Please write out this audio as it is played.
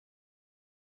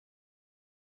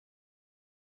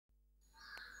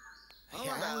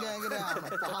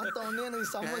பார்த்தோன்னே எனக்கு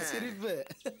செம்ம சிரிப்பு.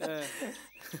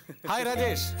 ஹாய்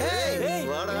ராஜேஷ்.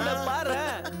 பாரு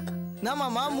என்ன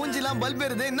மாமா மூஞ்சிலாம் பல்ப்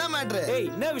ஏறுது, என்ன மேட்ரு?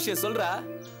 என்ன விஷயம் சொல்றா?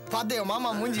 பாத்தியா மாமா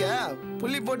மூஞ்சிய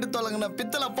புள்ளி போட்டு தொலைங்கண்ணா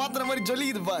பித்தளை பாத்திர மாதிரி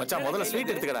ஜொலிக்குதுப்பா. மச்சான் முதல்ல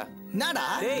ஸ்வீட் எடுத்துக்கடா. என்னடா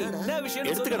என்ன விஷயம்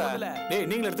எடுத்துக்கடா. டேய்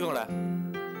நீங்களும் எடுத்துக்கோடா.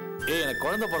 ஏய் எனக்கு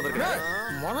குழந்தை பிறந்திருக்கு.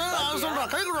 முதல்ல சொல்றா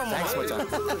கை கொடுடா. தேங்க்ஸ் மச்சான்.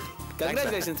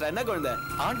 கங்க்ராச்சுலேஷன்ஸ். என்ன குழந்தை?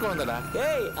 ஆண் குழந்தைடா.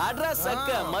 ஏய் அட்ரா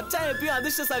சக்க மச்சான் எப்பயும்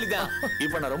அதிர்ஷ்டசாலி தான்.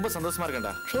 இப்போ நான் ரொம்ப சந்தோஷமா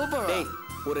இருக்கேன்டா. சூப்பர். டேய்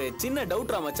ஒரு சின்ன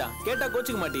டவுட்ரா மச்சான், கேட்டா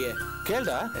கோச்சுக்க மாட்டியே?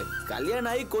 கேளுடா. கல்யாணம்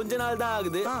ஆகி கொஞ்ச நாள் தான்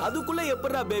ஆகுது, அதுக்குள்ள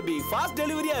எப்படிடா பேபி ஃபாஸ்ட்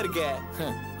டெலிவரியா இருக்கே?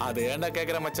 அது ஏன்டா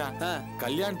கேக்குற மச்சான்?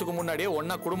 கல்யாணத்துக்கு முன்னாடியே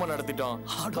ஒண்ணா குடும்பம் நடத்திட்டோம்,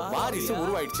 வாரிசு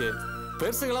உருவாயிடுச்சு,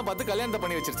 பெருசுங்கெல்லாம் பார்த்து கல்யாணத்தை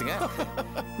பண்ணி வச்சிருச்சுங்க.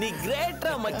 நீ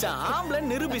கிரேட்ரா மச்சான், ஆம்பளை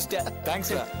நிரூபிச்சிட்ட.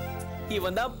 தேங்க்ஸ்டா.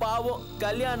 இவன் தான் பாவம்,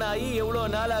 கல்யாணம் ஆகி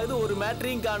எவ்வளவு நாள் ஆகுது, ஒரு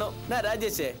மேட்டரையும் காணோம். நான்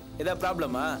ராஜேஷ் ஏதா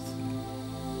ப்ராப்ளமா?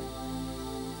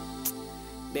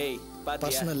 டேய்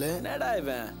பர்சனல் என்னடா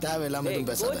இவன் தேவையில்லாம எதுவும்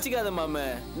பேசாத. கோச்சிக்காத மாமா.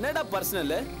 என்னடா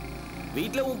பர்சனல்?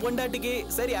 வீட்ல உன் பொண்டாட்டிக்கு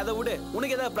சரி அதை விடு,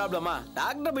 உனக்கு ஏதாவது ப்ராப்ளமா?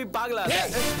 டாக்டர் போய் பார்க்கலாம்.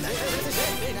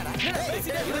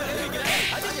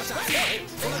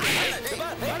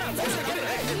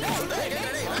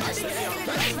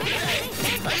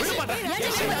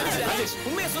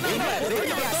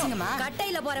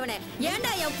 கட்டையில போறவனே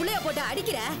ஏன்டா என் புள்ளைய போட்டு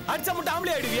அடிக்கிற? அடிச்சா மட்டும்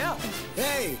ஆம்பளை ஆயிடுவியா?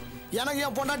 ஏய் எனக்கு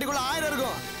என் பொண்டாட்டிக்குள்ள 1000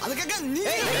 இருக்கும், அதுக்காக நீ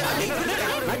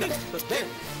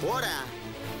போற.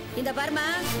 இந்த பர்மா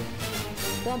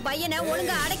உன் பையனை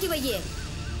ஒழுங்கா அடக்கி வையே.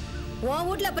 உன்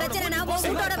வீட்ல பிரச்சனை நான் உன்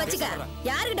வீட்டோட வச்சுக்க.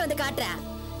 யாருகிட்ட வந்து காட்டுற?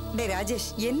 டேய் ராஜேஷ்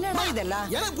என்னடா இதெல்லாம்?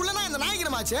 எனக்கு புள்ளனா இந்த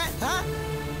நாய்க்கிரமாச்சு.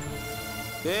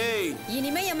 ஏய்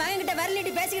இனிமே என் மகன் கிட்ட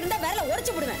விரலிட்டு பேசிக்கிட்டு இருந்தா விரல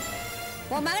உடைச்சு விடுவேன்.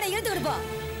 உன் மகனை இழுத்து விடுப்போம்,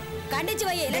 கண்டிச்சு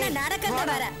வையே, இல்லைன்னா நடக்கிறத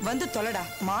வேற. வந்து தொலைடா,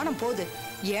 மானம் போகுது.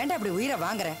 ஏன்டா அப்படி உயிரை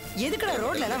வாங்குற? எதுக்குடா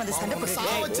ரோட்ல எல்லாம் வந்து சண்டை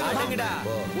போடுறீங்க?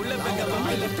 உள்ள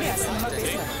எப்படி அசிங்கமா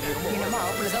பேசுற? என்னமோ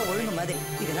அவளுதான் ஒழுங்கு மாதிரி.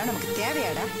 இதெல்லாம் நமக்கு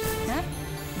தேவையாடா?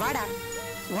 வாடா,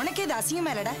 உனக்கே இது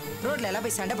அசிங்கமா இல்லடா ரோட்ல எல்லாம்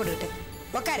போய் சண்டை போட்டுக்கிட்டு?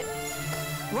 உக்காரு.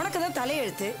 உனக்கு தான்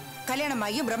தலையெழுத்து, கல்யாணம்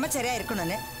ஆகியும் பிரம்மச்சரியா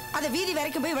இருக்கணும்னு அதை வீதி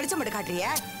வரைக்கும் போய் வெளிச்சம் போட்டு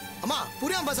காட்டுறியா? அம்மா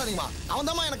புரியாம பேசாதீங்கம்மா. அவன்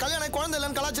தான் எனக்கு கல்யாணம் குழந்தை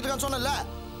இல்லைன்னு கலாச்சிட்டு இருக்கான்னு சொன்னல.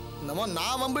 என்னமோ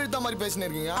நான் வம்பு இழுத்த மாதிரி பேசினு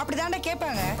இருக்கீங்க. அப்படிதான்டா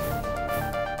கேட்பாங்க.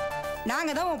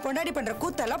 நாங்க தான் உன் பொண்டாடி பண்ற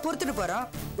கூத்தெல்லாம் பொறுத்துட்டு போறோம்.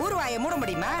 ஊர் வாயை மூட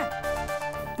முடியுமா?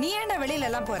 நீ ஏன்டா வெளியில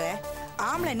எல்லாம் போற?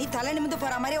 ஆம்பளை நீ தலை நிமிந்து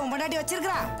போற மாதிரி உன் பொண்டாட்டி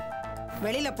வச்சிருக்கா?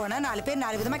 வெளியில போனா 4 பேர்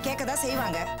 4 விதமா கேட்கதான்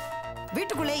செய்வாங்க.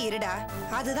 வீட்டுக்குள்ளே இருடா,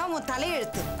 அதுதான் உன்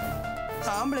தலையெழுத்து.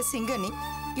 ஆம்பளை சிங்க நீ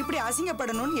இப்படி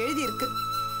அசிங்கப்படணும்னு எழுதி இருக்கு.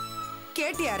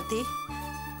 கேட்டி ஆர்த்தி,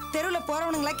 தெருவில்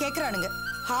போறவனுங்களா கேட்கறானுங்க.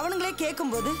 அவனுங்களே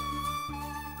கேட்கும்போது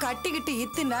கட்டிக்கிட்டு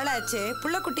இத்து நாள் ஆச்சு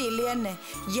புள்ளக்குட்டி இல்லையான்னு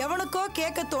எவனுக்கோ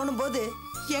கேட்க தோணும் போது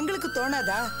எங்களுக்கு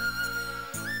தோணாதா?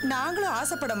 நாங்களும்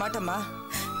ஆசைப்பட மாட்டோமா?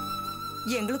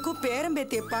 எங்களுக்கும்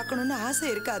பேரம்பேத்தியை பார்க்கணும்னு ஆசை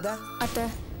இருக்காதா? அத்தை,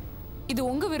 இது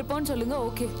உங்க விருப்பம்னு சொல்லுங்க.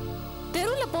 ஓகே,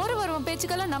 தெருவுல போற வரவன்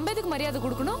பேச்சுக்கெல்லாம் நம்ம எதுக்கு மரியாதை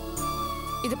கொடுக்கணும்?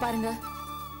 இது பாருங்க,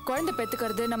 குழந்தை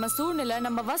பெத்துக்கிறது நம்ம சூழ்நிலை,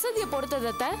 நம்ம வசதியை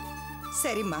பொறுத்ததத்த.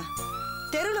 சரிம்மா,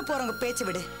 தெருவில் போறவங்க பேச்சு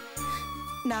விடு.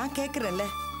 நான் கேக்குறேன்ல,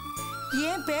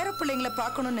 ஏன் பேர பிள்ளைங்களை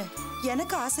பார்க்கணும்னு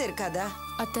எனக்கு ஆசை இருக்காதா?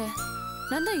 அத்தை,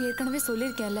 நான் தான் ஏற்கனவே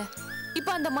சொல்லியிருக்கேன்ல, இப்ப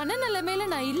அந்த மனநிலைமையில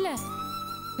நான் இல்ல.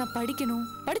 நான் படிக்கணும்,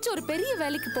 படிச்சு ஒரு பெரிய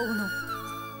வேலைக்கு போகணும்.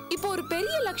 இப்போ ஒரு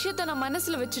பெரிய லட்சியத்தை நான்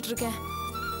மனசுல வச்சிட்டு இருக்கேன்.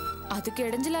 அதுக்கு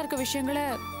இடைஞ்சலா இருக்க விஷயங்களை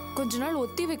கொஞ்ச நாள்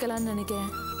ஒத்தி வைக்கலாம்னு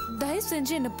நினைக்கிறேன். தயவு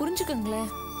செஞ்சு என்ன புரிஞ்சுக்கங்களேன்.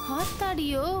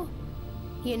 ஆத்தாடியோ,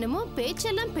 என்னமோ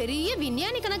பேச்செல்லாம் பெரிய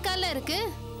விஞ்ஞானி கணக்கால இருக்கு.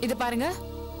 இது பாருங்க,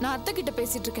 நான் அத்தை கிட்ட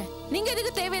பேசிட்டு இருக்கேன், நீங்க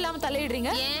எதுக்கு தேவையில்லாம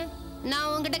தலையிடுறீங்க? ஏன் நான்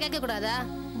உங்ககிட்ட கேட்க கூடாதா?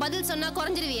 பதில் சொன்னா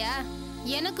குறைஞ்சிருவியா?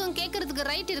 எனக்கும் கேட்கறதுக்கு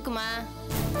ரைட் இருக்குமா?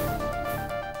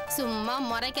 சும்மா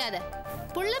முறைக்காத.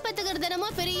 புள்ள பெத்துக்கிறது என்னமோ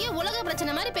பெரிய உலக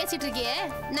பிரச்சனை மாதிரி பேசிட்டு இருக்கியே.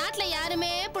 நாட்டுல யாருமே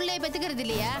புள்ளைய பெத்துக்கிறது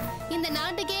இல்லையா? இந்த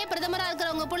நாட்டுக்கே பிரதமரா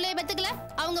இருக்கிறவங்க புள்ளைய பெத்துக்கல,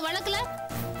 அவங்க வளர்க்கல.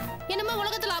 என்னமோ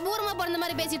உலகத்துல அபூர்வமா பிறந்த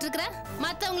மாதிரி பேசிட்டு இருக்கிற.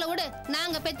 மத்தவங்கள விடு,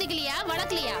 நாங்க பெத்துக்கலையா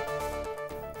வளர்க்கலையா?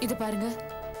 இது பாருங்க,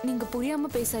 நீங்க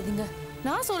புரியாம பேசாதீங்க.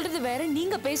 நான் சொல்றது வேற,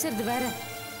 நீங்க பேசுறது வேற.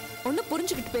 ஒண்ணு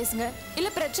புரிஞ்சுக்கிட்டு பேசுங்க, இல்ல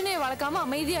பிரச்சனையை வளர்க்காம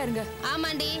அமைதியா இருங்க.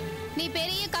 ஆமாண்டி, நீ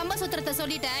பெரிய கம்ப சூத்திரத்தை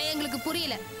சொல்லிட்ட, எங்களுக்கு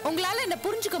புரியல. உங்களால என்ன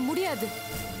புரிஞ்சுக்க முடியாது.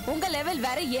 உங்க லெவல்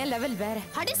வேற, ஏன் லெவல் வேற.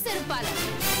 அடி செருப்பால.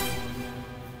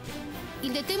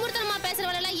 இந்த திமிர்த்தனமா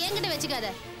பேசுறவளெல்லாம் என்கிட்ட வச்சுக்காத.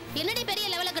 என்னடி பெரிய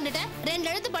லெவல கண்டுட்ட? 2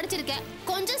 எழுத்து படிச்சிருக்க,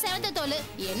 கொஞ்சம் செவத்த தோல்.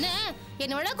 என்ன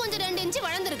விட கொஞ்சம் 2 இன்ச்சு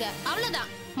வளர்ந்துருக்க, அவ்வளவுதான்.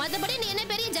 மத்தபடி நீ என்ன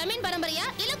பெரிய ஜமீன் பரம்பரையா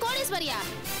இல்ல கோடீஸ்வரியா?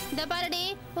 இந்த பாருடி,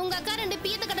 உங்க அக்கா 2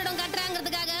 பீத்த கட்டடம்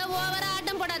கட்டுறாங்கிறதுக்காக ஓவரா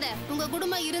ஆட்டம் போடாத. உங்க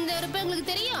குடும்பம் இருந்த இருப்ப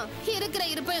எங்களுக்கு தெரியும், இருக்கிற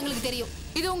இருப்ப எங்களுக்கு தெரியும்.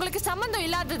 இது உங்களுக்கு சம்பந்தம்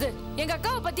இல்லாதது. எங்க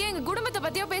அக்காவை பத்தியோ எங்க குடும்பத்தை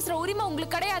பத்தியோ பேசுற உரிமை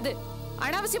உங்களுக்கு கிடையாது.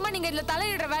 அனாவசியமா நீங்க இதுல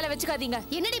தலையிடுற வேலை வச்சுக்காதீங்க.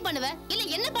 என்னடி பண்ணுவ, இல்ல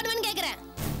என்ன பண்ணுவேன்னு கேக்குறேன்.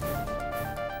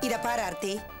 இத பாரு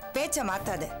ஆர்த்தி, பேச்ச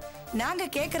மாத்தாத. நாங்க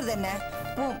கேக்குறது என்ன?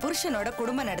 உன் புருஷனோட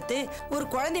குடும்பம் நடத்து, ஒரு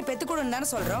குழந்தை பெத்துக்கணும்னு தானே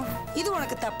சொல்றோம். இது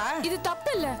உனக்கு தப்பா? இது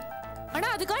தப்பு இல்ல, ஆனா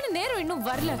அதுக்கான நேரம் இன்னும்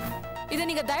வரல. இதை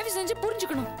நீங்க தயவு செஞ்சு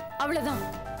புரிஞ்சுக்கணும், அவ்வளவுதான்.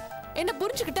 என்ன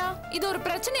புரிஞ்சுக்கிட்டா இது ஒரு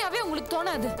பிரச்சனையாவே உங்களுக்கு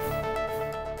தோணாது.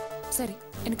 சரி,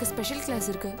 எனக்கு ஸ்பெஷல்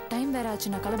கிளாஸ் இருக்கு, டைம் வேற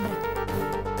ஆச்சு, நான் கிளம்புறேன்.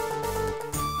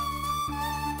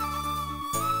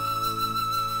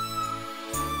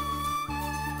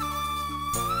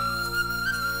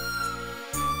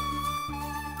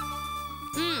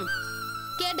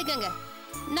 கேட்டுக்கங்க,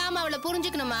 நாம அவளை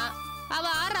புரிஞ்சுக்கணுமா, அவ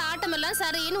ஆடுற ஆட்டம் எல்லாம்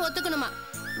சரின்னு ஒத்துக்கணுமா?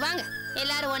 வாங்க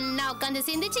எல்லாரும் ஒன்னா உட்காந்து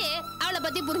சிந்திச்சு அவளை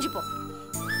பத்தி புரிஞ்சுப்போம்.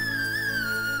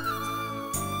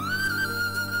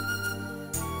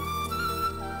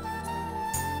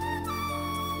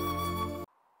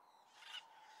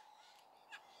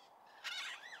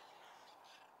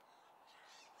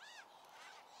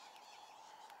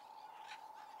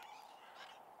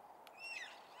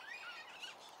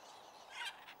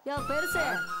 யோ பெருசு,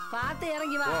 பார்த்து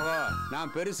இறங்கி வா. ஓஹோ,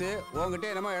 நான் பெருசு, உன்கிட்ட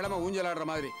என்னமோ இளம ஊஞ்சல் ஆடுற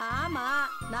மாதிரி. ஆமா,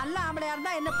 நல்ல ஆம்பளையா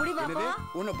இருந்தா என்ன புடி பாப்போம்.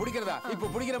 உன்னை பிடிக்கிறதா?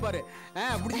 இப்ப பிடிக்கிற பாரு.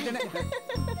 பிடிச்சிட்டேனே.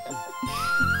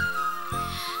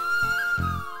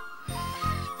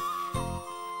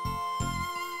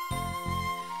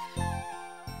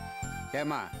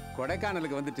 ஏமா,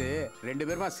 கொடைக்கானலுக்கு வந்துட்டு 2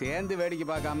 பேருமா சேர்ந்து வேடிக்கை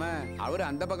பார்க்காம அவரு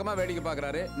அந்த பக்கமா வேடிக்கை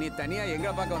பார்க்கறாரு, நீ தனியா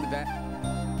எங்களை பார்க்க வந்துட்ட.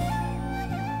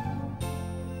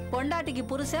 பொண்டாட்டிக்கு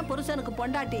புருஷன், புருஷனுக்கு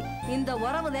பொண்டாட்டி, இந்த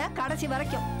உறவுதான் கடைசி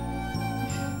வரைக்கும்.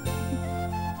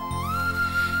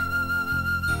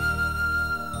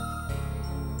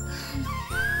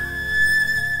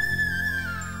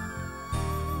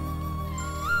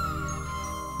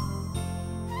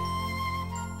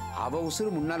 அவ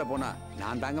உசுறு முன்னால போனா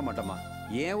நான் தாங்க மாட்டோமா,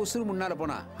 ஏன் உசுறு முன்னால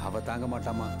போனா அவ தாங்க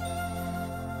மாட்டாமா.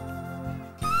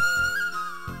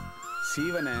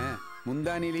 சீவனை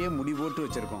முந்தானிலேயே முடி போட்டு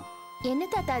வச்சிருக்கோம். என்ன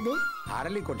தாத்தா அது?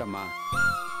 அரளி கொட்டம்மா.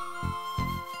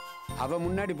 அவ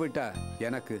முன்னாடி போயிட்டா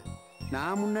எனக்கு,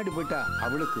 நான் முன்னாடி போயிட்டா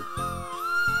அவளுக்கு.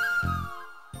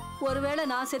 ஒருவேளை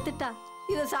நான் செத்துட்டா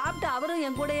இத சாப்பிட்டு அவரும்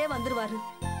என் கூடயே வந்துருவாரு.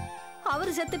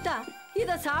 அவரு செத்துட்டா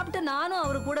இத சாப்பிட்டு நானும்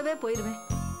அவரு கூடவே போயிருவேன்.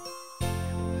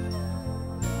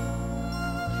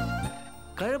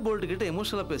 கழ போல்ட் கிட்ட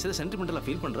எமோஷனலா பேசுற, சென்டிமெண்டலா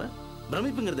ஃபீல் பண்ற,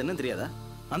 பிரமிப்புங்கிறது என்ன தெரியாதா?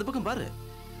 அந்த பக்கம் பாரு,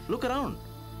 லுக் அரவுண்ட்.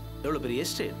 எவ்வளவு பெரிய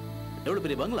எஸ்டேட், எவ்வளவு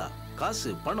பெரிய பங்களா, காசு,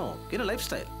 பணம், என்ன லைஃப்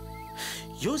ஸ்டைல்.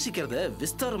 யோசிக்கிறத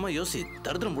விஸ்தாரமா யோசி,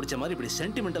 தரித்திரம் பிடிச்ச மாதிரி இப்படி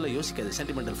சென்டிமெண்டலா யோசிக்காது.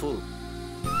 Sentimental pool.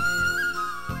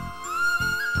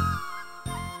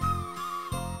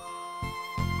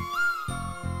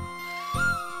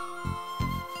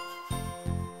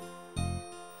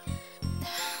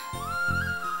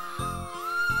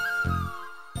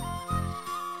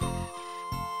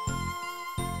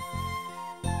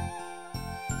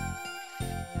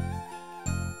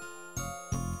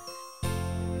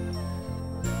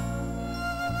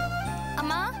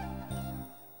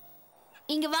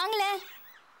 இங்க வாங்களே.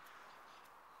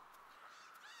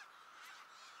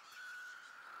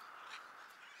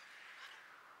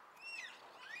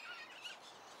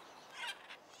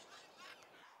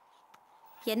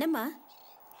 என்னம்மா?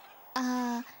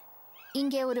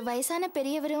 இங்க ஒரு வயசான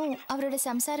பெரியவரும் அவரோட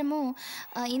சம்சாரமும்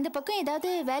இந்த பக்கம் ஏதாவது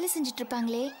வேலை செஞ்சுட்டு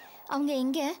இருப்பாங்களே, அவங்க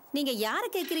எங்க? நீங்க யாரை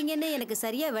கேக்குறீங்கன்னு எனக்கு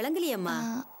சரியா விளங்கலையம்மா.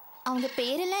 அவங்க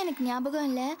பேரெல்லாம் எனக்கு ஞாபகம்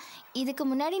இல்லை. இதுக்கு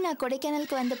முன்னாடி நான்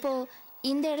கொடைக்கானலுக்கு வந்தப்போ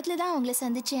இந்த இடத்துல தான் அவங்கள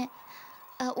சந்திச்சேன்.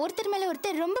 ஒருத்தர் மேல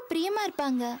ஒருத்தர் ரொம்ப பிரியமா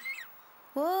இருப்பாங்க.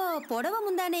 ஓ, புடவை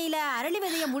முந்தானையில அரளி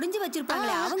விதைய முடிஞ்சு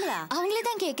வச்சிருப்பாங்களே அவங்களா? அவங்களே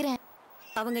தான் கேக்குறேன்.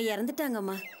 அவங்க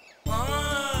இறந்துட்டாங்கம்மா.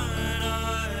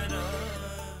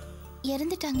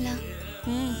 இறந்துட்டாங்களா?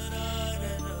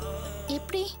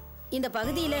 எப்படி? இந்த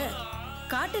பகுதியில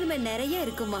காட்டெருமை நிறைய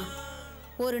இருக்குமா.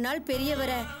 ஒரு நாள்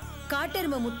பெரியவரை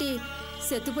காட்டெருமை முட்டி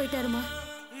செத்து போயிட்டாருமா.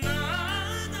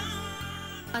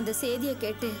 அந்த செய்தியை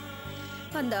கேட்டு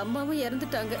அந்த அம்மாவும்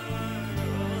இறந்துட்டாங்க.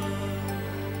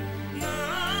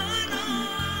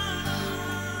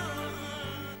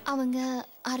 அவங்க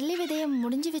அரளி விதைய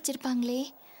முடிஞ்சு வச்சிருப்பாங்களே,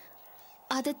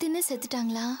 அதை தின்னு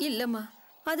செத்துட்டாங்களா? இல்லம்மா,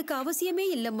 அதுக்கு அவசியமே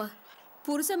இல்லம்மா.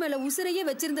 புருஷன் மேல உசுரையே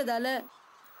வச்சிருந்ததால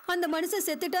அந்த மனுஷன்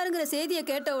செத்துட்டாருங்கிற செய்தியை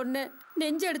கேட்ட உடனே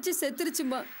நெஞ்சடிச்சு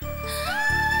செத்துருச்சுமா.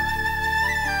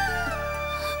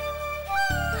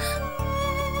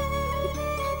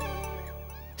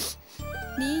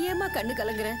 நீ ஏமா கண்ணு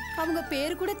கலங்குற? அவங்க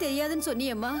பேரு கூட தெரியாதுன்னு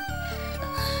சொன்னியம்மா.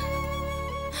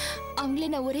 அவங்கள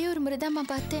நான் ஒரே ஒரு முறைதாம்மா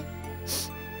பார்த்தேன்.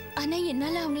 ஆனா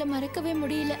என்னால அவங்கள மறக்கவே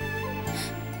முடியல.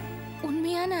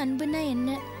 உண்மையான அன்புன்னா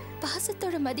என்ன,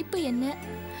 பாசத்தோட மதிப்பு என்ன,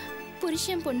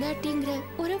 புருஷன் பொண்டாட்டிங்கிற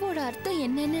உறவோட அர்த்தம்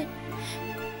என்னன்னு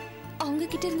அவங்க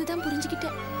கிட்ட இருந்து தான்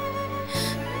புரிஞ்சுக்கிட்டேன்.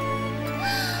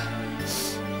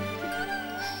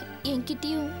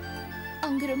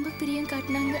 ரொம்ப பிரியம்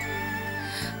காட்டினாங்க.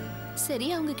 சரி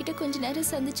அவங்க கிட்ட கொஞ்ச நேரம்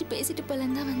சந்திச்சு பேசிட்டு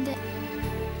போலாம் தான் வந்தேன்.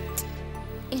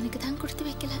 எனக்கு தான் கொடுத்து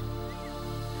வைக்கல.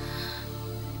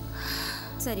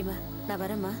 சரிம்மா, நான்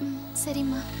வரேம்மா.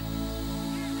 சரிம்மா.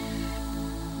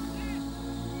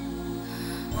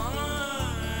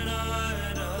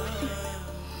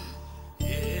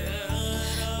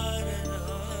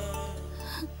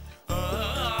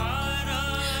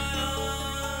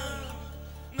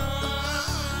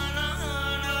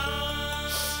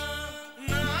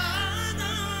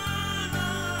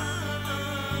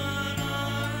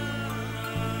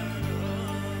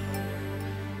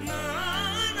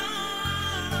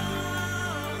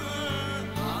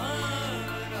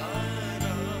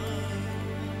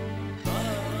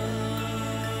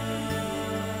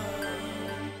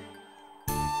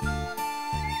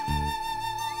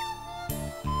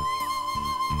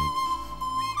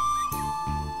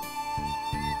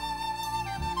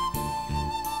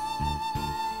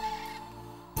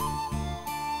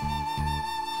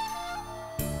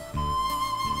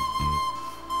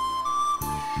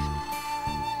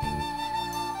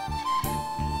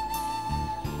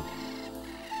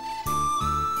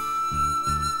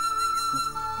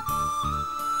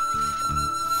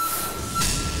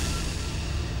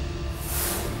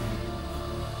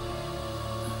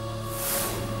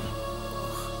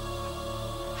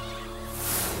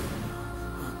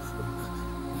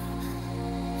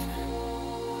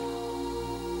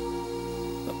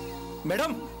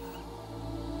 மேடம்,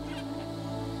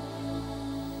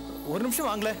 ஒரு நிமிஷம்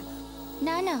வாங்களே.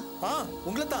 நானா?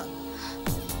 உங்களை தான்.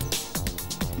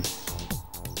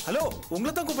 ஹலோ,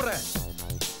 உங்களை தான் கூப்பிடுறேன்.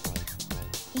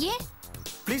 ஏன்?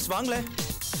 ப்ளீஸ் வாங்களே.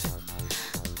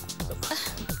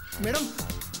 Madam,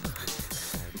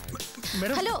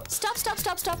 madam. Hello, stop stop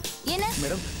stop stop. என்ன?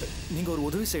 மேடம், நீங்க ஒரு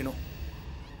உதவி செய்யணும்.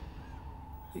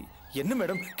 என்ன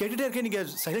மேடம் கேட்டுட்டே இருக்கேன், நீங்க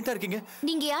சைலண்டா இருக்கீங்க.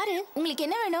 நீங்க யாரு? உங்களுக்கு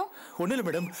என்ன வேணும்? ஒண்ணு இல்ல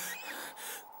மேடம்,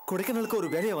 கொடைக்கானலுக்கு ஒரு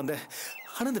வேலையா வந்தேன்.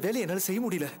 ஆனா அந்த வேலையை என்னால செய்ய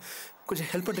முடியல. கொஞ்சம்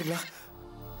ஹெல்ப் பண்றீங்களா?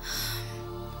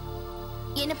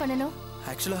 என்ன பண்ணணும்?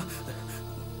 ஆக்சுவலா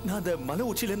நான் அந்த மலை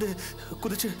உச்சியில இருந்து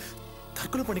குதிச்சு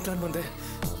தற்கொலை பண்ணிக்கலான்னு வந்தேன்.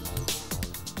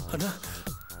 ஆனா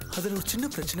அதுல ஒரு சின்ன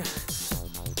பிரச்சனை.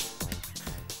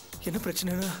 என்ன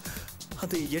பிரச்சனைனா,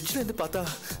 அந்த எட்ஜ்ல இருந்து பார்த்தா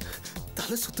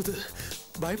தலை சுத்துது,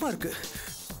 பயமா இருக்கு,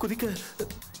 குதிக்க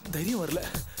தைரியம் வரல.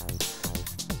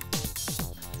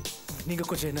 நீங்க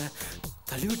கொஞ்சம் என்ன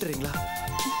தள்ளி விட்டுறீங்களா?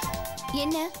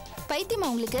 என்ன பைத்தியமா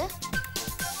உங்களுக்கு?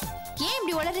 ஏன்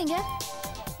இப்படி வளர்றீங்க?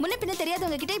 முன்ன பின்ன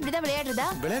தெரியாதவங்க கிட்ட இப்படிதான் விளையாடுறதா?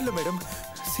 விளையாடல மேடம்,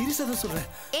 சீரியஸா தான் சொல்றேன்.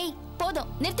 ஏய்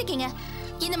போதும், நிறுத்திக்கீங்க.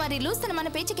 இந்த மாதிரி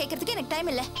லூஸ்தனமான பேச்சு கேட்கறதுக்கு எனக்கு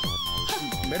டைம் இல்ல.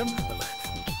 மேடம்,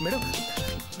 மேடம்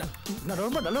நான்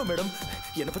ரொம்ப நல்ல மேடம்.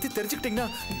 என்னை பத்தி தெரிஞ்சுக்கிட்டீங்கன்னா.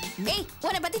 ஏய்,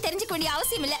 உன்னை பத்தி தெரிஞ்சுக்க வேண்டிய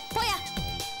அவசியம் இல்ல, போயா.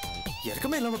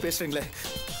 இறக்கமே இல்லாம பேசுறீங்களே.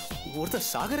 ஒருத்தர்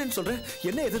சாகரேன்னு சொல்றேன்,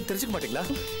 என்ன எதுன்னு தெரிஞ்சுக்க மாட்டீங்களா?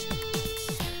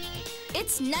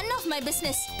 It's none of my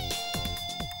business.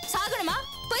 சாகணுமா?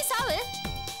 போய் சாவு.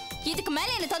 இதுக்கு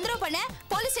மேல என்ன தொந்தரவு பண்ண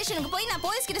போலீஸ் ஸ்டேஷனுக்கு போய் நான்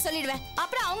போலீஸ் கிட்ட சொல்லிடுவேன்.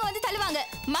 அப்புறம் அவங்க வந்து தள்ளுவாங்க.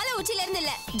 மலை உச்சியில இருந்து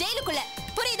இல்ல, ஜெயிலுக்குள்ள.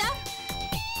 புரியுதா?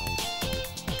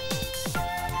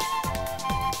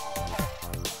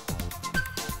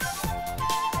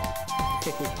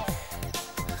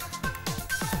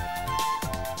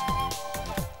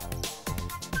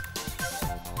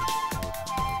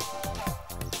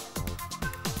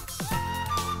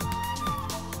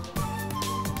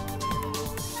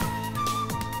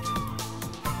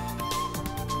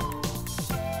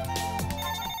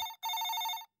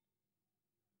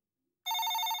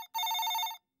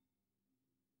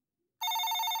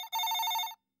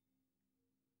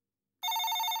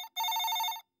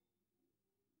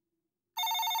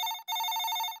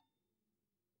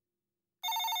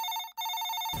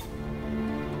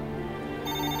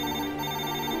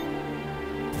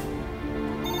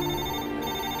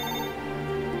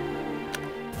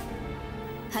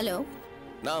 ஹலோ,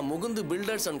 நான் முகுந்து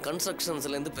பில்டர்ஸ் அண்ட்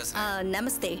கன்ஸ்ட்ரக்ஷன்ஸ்ல இருந்து பேசுறேன்.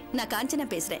 நமஸ்தே, நான் காஞ்சனா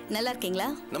பேசுறேன். நல்லா இருக்கீங்களா?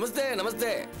 நமஸ்தே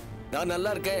நமஸ்தே, நான்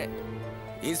நல்லா இருக்கேன்.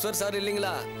 ஈஸ்வர் சார்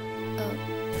இல்லீங்களா?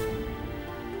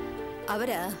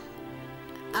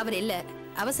 அவர் இல்ல,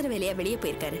 அவசர வேலையா வெளியே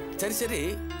போயிருக்காரு. சரி சரி.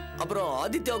 அப்புறம்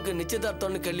ஆதித்யாவுக்கு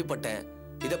நிச்சயதார்த்தம்னு கேள்விப்பட்டேன்.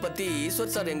 இத பத்தி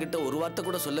ஈஸ்வர் சார் என்கிட்ட ஒரு வார்த்தை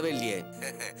கூட சொல்லவே இல்லையே.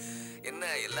 என்ன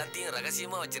எல்லாத்தையும்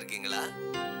ரகசியமா வச்சிருக்கீங்களா?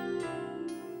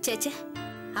 சேச்சே,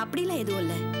 அப்படிலாம் எதுவும்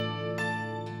இல்ல.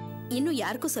 இன்னும்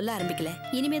யாருக்கும் சொல்ல ஆரம்பிக்கல,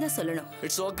 இனிமேதான் சொல்லணும்.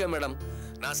 இட்ஸ் ஓகே மேடம்,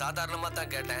 நான் சாதாரணமா தான்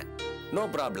கேட்டேன். No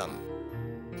problem.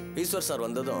 ஈஸ்வர் சார்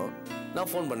வந்ததும் நான்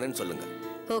ஃபோன் பண்ணேன்னு சொல்லுங்க.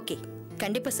 ஓகே,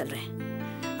 கண்டிப்பா சொல்றேன்.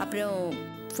 அப்புறம்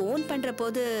ஃபோன் பண்ற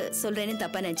போது சொல்றேன்னு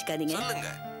தப்பா நினைச்சுக்காதீங்க.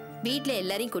 சொல்லுங்க. வீட்ல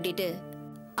எல்லாரையும் கூட்டிட்டு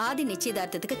ஆதி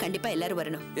நிச்சயதார்த்தத்துக்கு கண்டிப்பா எல்லாரும்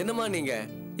வரணும். என்னம்மா நீங்க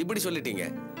இப்படி சொல்லிட்டீங்க?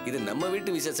 இது நம்ம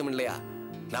வீட்டு விசேஷம் இல்லையா?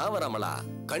 நான் வராமலா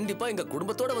கண்டிப்பா எங்க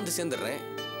குடும்பத்தோட வந்து சேர்ந்துடுறேன்.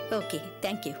 Okay,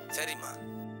 thank you. சரிம்மா.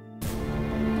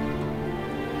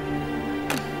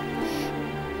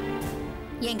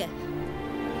 ஏங்க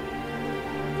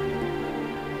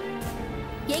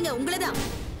ஏங்க உங்களதான்.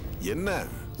 என்ன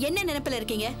என்ன நினைப்புல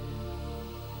இருக்கீங்க?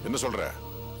 என்ன சொல்ற?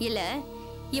 இல்ல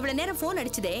இவ்வளவு நேரம் போன்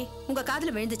அடிச்சதே உங்க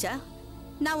காதுல விழுந்துச்சா?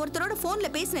 நான் ஒருத்தரோட போன்ல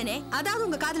பேசினேனே, அதாவது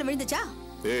உங்க காதுல விழுந்துச்சா?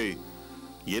 ஏய்,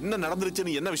 என்ன நடந்துருச்சு?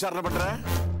 நீ என்ன விசாரணை பண்ற?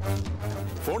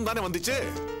 போன் தானே வந்துச்சு,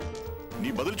 நீ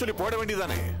பதில் சொல்லி போட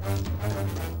வேண்டியதானே.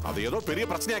 அது ஏதோ பெரிய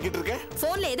பிரச்சனை ஆக்கிட்டு இருக்க.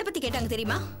 போன்ல எதை பத்தி கேட்டாங்க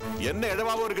தெரியுமா? என்ன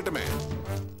இடவாவோ இருக்கட்டுமே,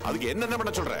 அதுக்கு என்ன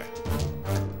பண்ண சொல்ற?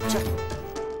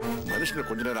 மனுஷனை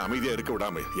கொஞ்ச நேரம் அமைதியா இருக்க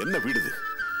விடாம என்ன வீடுது?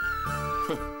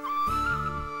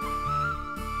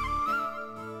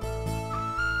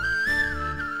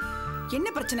 என்ன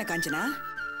பிரச்சனை காஞ்சனா?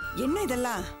 என்ன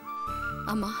இதெல்லாம்?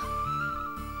 அம்மா,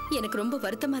 எனக்கு ரொம்ப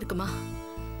வருத்தமா இருக்குமா.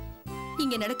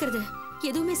 இங்க நடக்கிறது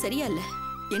எதுவுமே சரியா இல்ல.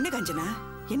 என்ன காஞ்சனா,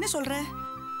 என்ன சொல்ற?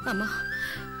 அம்மா,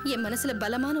 என் மனசுல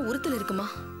பலமான உறுத்தல் இருக்குமா.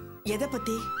 எதை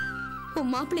பத்தி?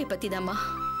 உன் மாப்பிள்ளைய பத்தி தாம்மா.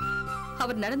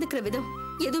 அவர் நடந்துக்கிற விதம்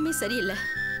எதுவுமே சரியில்லை.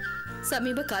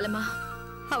 சமீப காலமா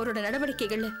அவரோட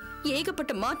நடவடிக்கைகள்ல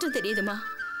ஏகப்பட்ட மாற்றம் தெரியுதுமா.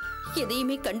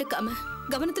 எதையுமே கண்டுக்காம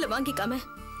கவனத்துல வாங்கிக்காம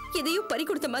எதையும் பறி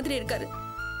கொடுத்த மாதிரி இருக்காரு.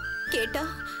 கேட்டா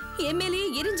என் மேலேயே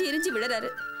எரிஞ்சு எரிஞ்சு விழறாரு.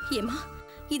 ஏமா,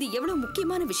 இது எவ்வளவு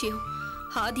முக்கியமான விஷயம்.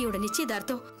 ஆதியோட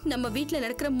நிச்சயதார்த்தம் நம்ம வீட்டுல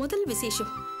நடக்கிற முதல்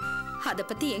விசேஷம். அத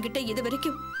பத்தி என்கிட்ட இது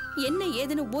வரைக்கும் என்ன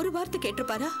ஏதுன்னு ஒரு வார்த்தை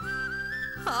கேட்டிருப்பாரா?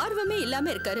 ஆர்வமே இல்லாம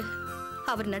இருக்காரு.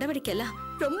 அவர் நடவடிக்கை எல்லாம்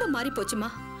ரொம்ப மாறி போச்சுமா.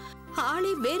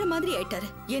 ஆளே வேற மாதிரி ஆயிட்டாரு.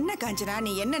 என்ன காஞ்சனா,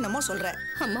 நீ என்னென்னமோ சொல்ற?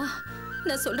 அம்மா,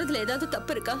 நான் சொல்றதுல ஏதாவது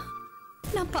தப்பு இருக்கா?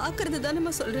 நான் பாக்குறது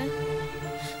தானம்மா சொல்றேன்.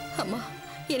 அம்மா,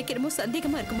 எனக்கு என்னமோ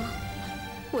சந்தேகமா இருக்குமா.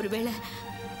 ஒருவேளை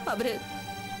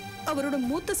அவரோட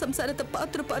மூத்த சம்சாரத்தை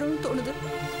பார்த்திருப்பாருன்னு தோணுது.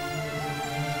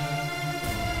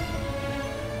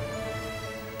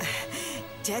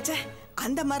 சேச்சே,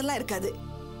 அந்த மாதிரிலாம் இருக்காது.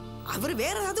 அவரு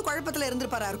வேற ஏதாவது குழப்பத்துல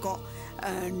இருந்திருப்பாரா இருக்கும்.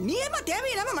 நீ ஏமா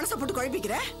தேவையில்லாம மனசை போட்டு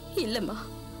குழப்பிக்கிற? இல்லம்மா,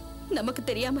 நமக்கு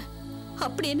தெரியாம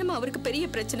அப்படி என்னம்மா அவருக்கு பெரிய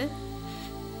பிரச்சனை?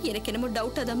 எனக்கு என்னமோ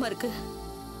டவுட்டா தாம்மா இருக்கு.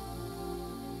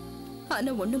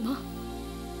 ஆனா ஒண்ணுமா,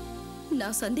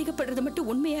 நான் சந்தேகப்படுறது மட்டும்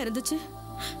உண்மையா இருந்துச்சு,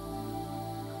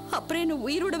 அப்புறம் என்ன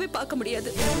உயிரோடவே பார்க்க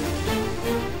முடியாது.